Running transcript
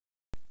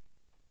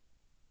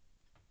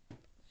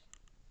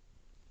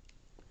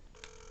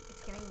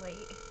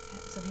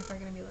are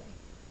gonna be like,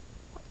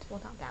 what?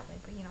 Well, not that way,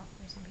 but you know,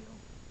 there's some people.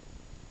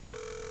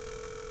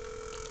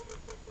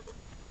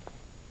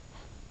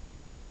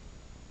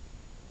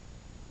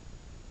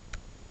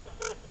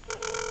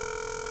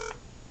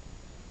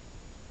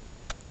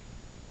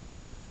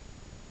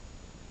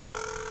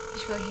 I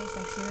just feel like he's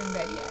sexier in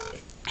bed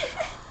yet.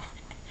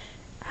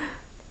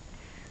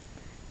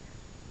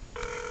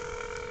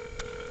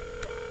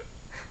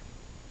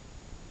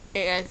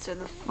 Answer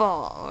the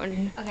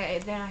phone. Okay,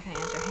 they're not gonna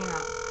answer. Hang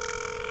up.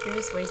 You're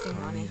just wasting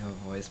money. Leave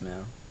a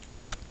voicemail.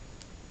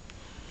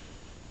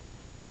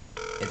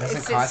 It doesn't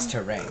It's cost just-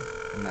 to ring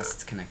unless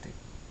it's connected.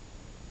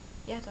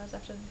 Yeah, it does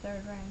after the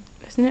third ring.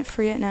 Isn't it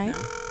free at night? No.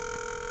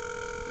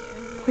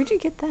 Yeah. Where'd you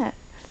get that?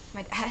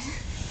 My dad.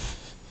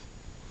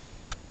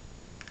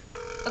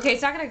 Okay,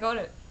 it's not gonna go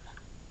to.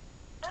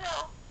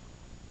 Hello.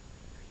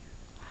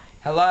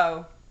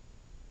 Hello?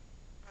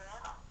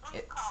 Who's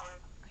It- calling?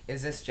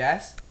 Is this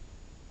Jess?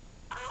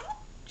 Who?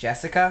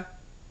 Jessica?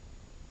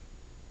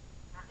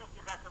 I think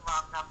you got the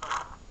wrong number.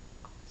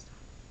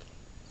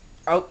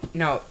 Oh,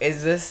 no.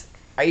 Is this...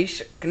 Are you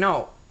sure?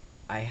 No.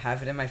 I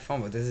have it in my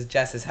phone, but this is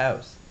Jess's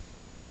house.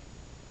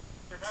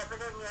 Is that in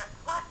your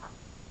what?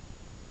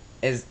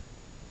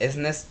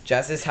 Isn't this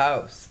Jess's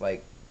house?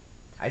 Like,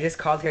 I just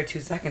called here 2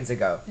 seconds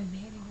ago. The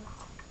Manning.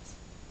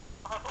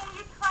 Who are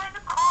you trying to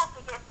call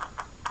to get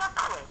stuck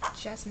with?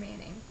 Jess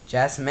Manning.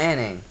 Jess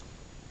Manning.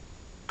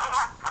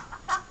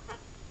 Something.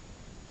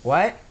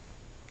 What?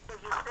 Did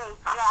you say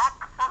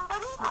Jack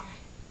somebody?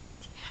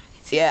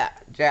 Yeah,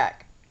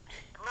 Jack.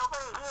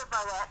 Nobody here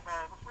by that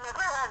name.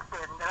 Never has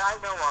been that I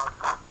know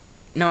of.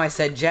 No, I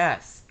said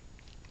Jess.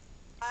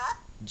 Huh?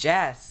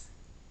 Jess.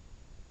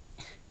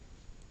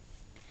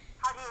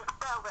 How do you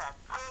spell that?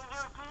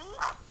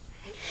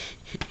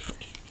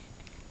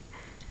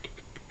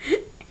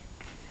 J-U-D?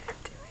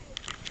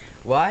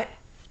 What?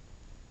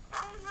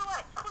 Who are you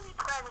at? Who are you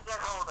trying to get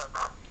hold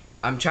of?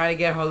 I'm trying to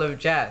get hold of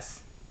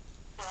Jess.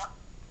 Yeah.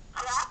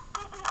 Jack,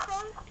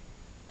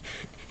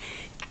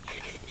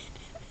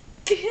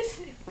 did you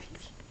say?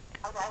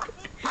 Okay.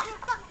 There's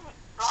something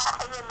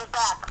laughing in the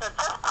back, so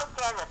just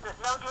forget it. There's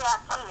no Jack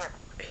here.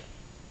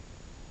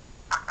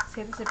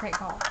 Say this is a prank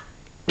call.